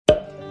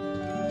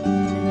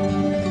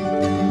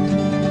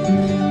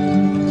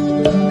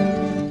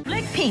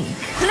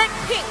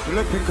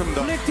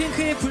블랙핑크입니다.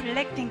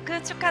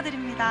 블랙핑크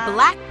축하드립니다.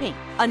 BLACKPINK,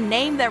 a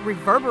name that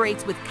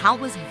reverberates with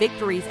countless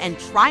victories and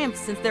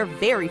triumphs since their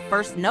very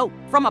first note.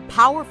 From a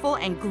powerful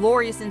and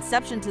glorious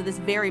inception to this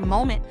very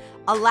moment,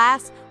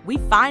 alas, we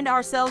find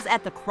ourselves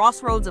at the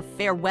crossroads of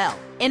farewell.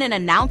 In an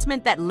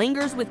announcement that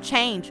lingers with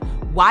change,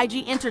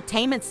 YG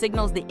Entertainment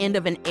signals the end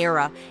of an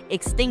era,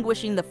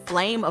 extinguishing the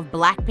flame of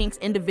BLACKPINK's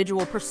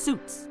individual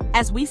pursuits.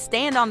 As we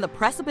stand on the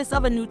precipice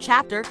of a new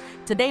chapter,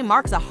 today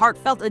marks a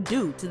heartfelt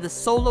adieu to the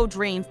solo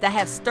dreams that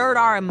have stirred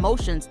our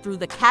emotions through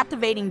the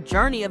captivating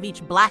journey of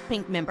each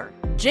BLACKPINK member.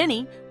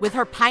 Jennie, with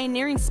her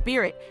pioneering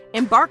spirit,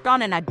 embarked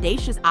on an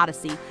audacious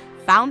odyssey,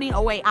 founding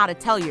OA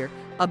Atelier,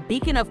 a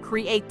beacon of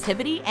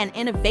creativity and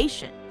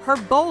innovation. Her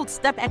bold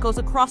step echoes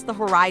across the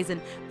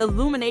horizon,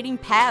 illuminating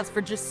paths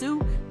for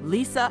Jisoo,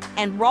 Lisa,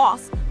 and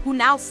Ross, who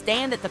now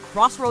stand at the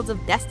crossroads of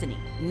destiny.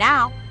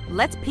 Now,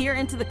 let's peer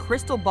into the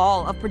crystal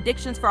ball of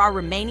predictions for our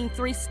remaining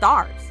 3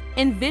 stars.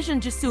 Envision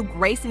Jisoo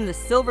gracing the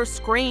silver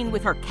screen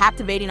with her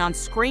captivating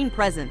on-screen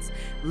presence,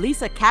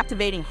 Lisa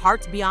captivating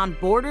hearts beyond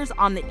borders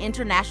on the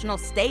international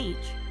stage,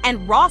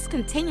 and Ross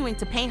continuing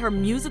to paint her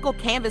musical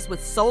canvas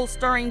with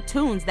soul-stirring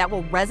tunes that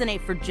will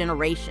resonate for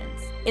generations.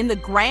 In the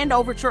grand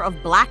overture of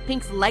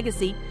BLACKPINK's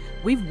legacy,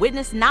 we've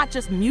witnessed not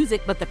just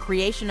music but the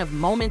creation of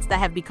moments that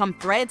have become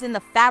threads in the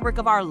fabric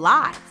of our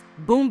lives.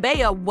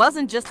 Boombayah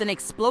wasn't just an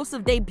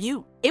explosive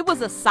debut. It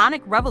was a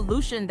sonic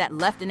revolution that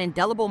left an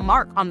indelible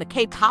mark on the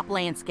K-pop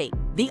landscape.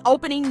 The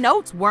opening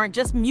notes weren't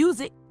just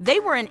music, they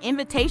were an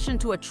invitation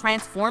to a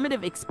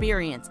transformative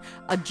experience,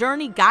 a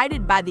journey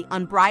guided by the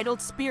unbridled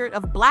spirit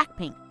of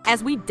BLACKPINK.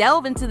 As we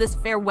delve into this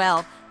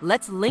farewell,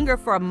 let's linger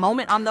for a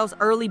moment on those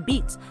early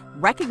beats,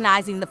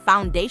 recognizing the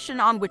foundation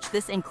on which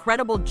this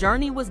incredible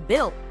journey was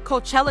built.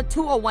 Coachella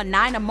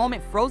 2019, a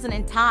moment frozen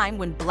in time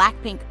when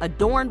BLACKPINK,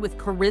 adorned with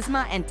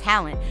charisma and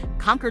talent,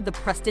 conquered the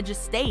prestigious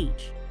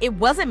stage. It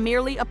wasn't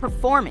merely a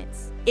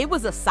performance. It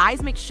was a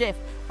seismic shift,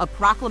 a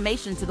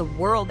proclamation to the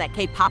world that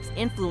K-pop's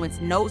influence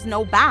knows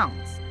no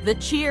bounds. The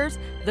cheers,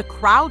 the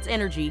crowd's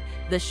energy,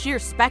 the sheer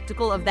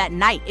spectacle of that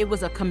night, it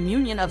was a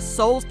communion of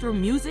souls through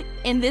music.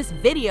 In this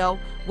video,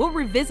 we'll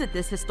revisit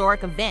this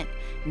historic event,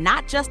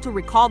 not just to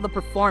recall the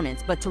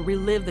performance, but to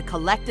relive the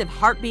collective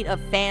heartbeat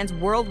of fans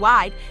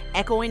worldwide,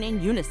 echoing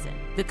in unison.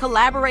 The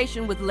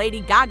collaboration with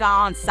Lady Gaga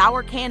on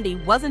Sour Candy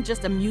wasn't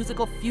just a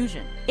musical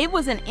fusion. It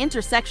was an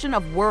intersection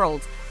of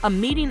worlds, a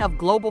meeting of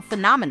global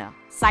phenomena.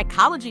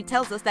 Psychology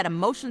tells us that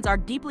emotions are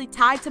deeply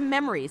tied to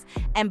memories,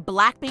 and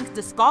BLACKPINK's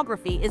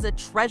discography is a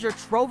treasure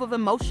trove of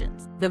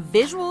emotions. The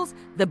visuals,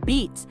 the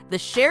beats, the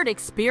shared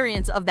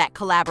experience of that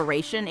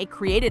collaboration, it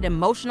created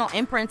emotional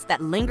imprints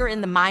that linger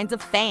in the minds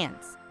of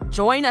fans.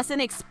 Join us in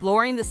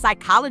exploring the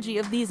psychology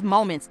of these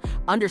moments,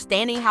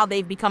 understanding how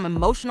they've become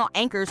emotional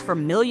anchors for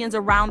millions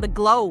around the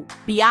globe.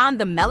 Beyond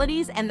the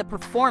melodies and the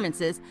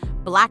performances,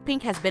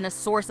 BLACKPINK has been a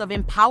source of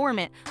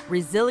empowerment,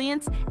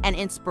 resilience, and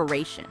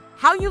inspiration.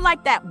 How You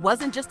Like That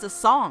wasn't just a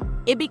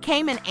song. It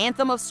became an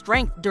anthem of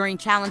strength during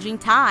challenging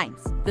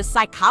times. The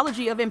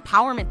psychology of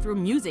empowerment through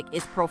music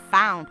is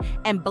profound,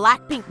 and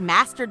BLACKPINK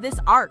mastered this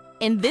art.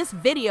 In this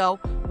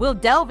video, we'll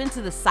delve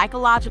into the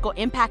psychological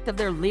impact of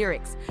their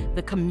lyrics,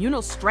 the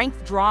communal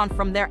strength drawn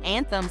from their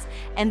anthems,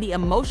 and the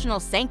emotional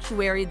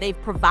sanctuary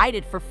they've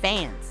provided for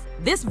fans.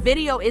 This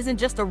video isn't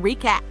just a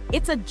recap,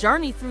 it's a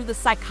journey through the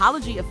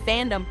psychology of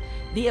fandom,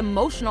 the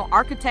emotional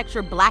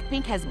architecture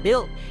BLACKPINK has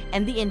built,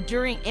 and the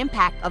enduring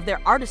impact of their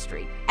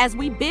artistry. As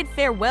we bid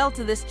farewell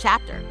to this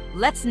chapter,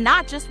 let's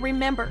not just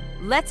remember,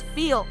 let's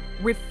feel,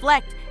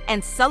 reflect,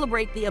 and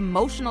celebrate the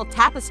emotional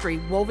tapestry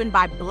woven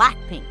by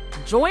BLACKPINK.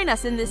 Join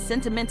us in this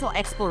sentimental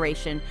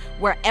exploration,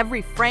 where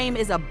every frame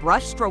is a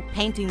brushstroke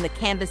painting the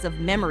canvas of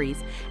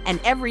memories, and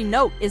every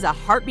note is a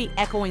heartbeat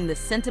echoing the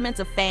sentiments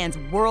of fans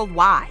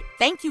worldwide.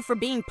 Thank you for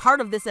being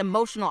part of this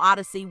emotional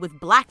odyssey with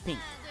BLACKPINK.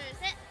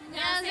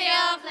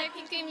 안녕하세요,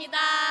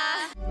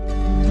 블랙핑크입니다.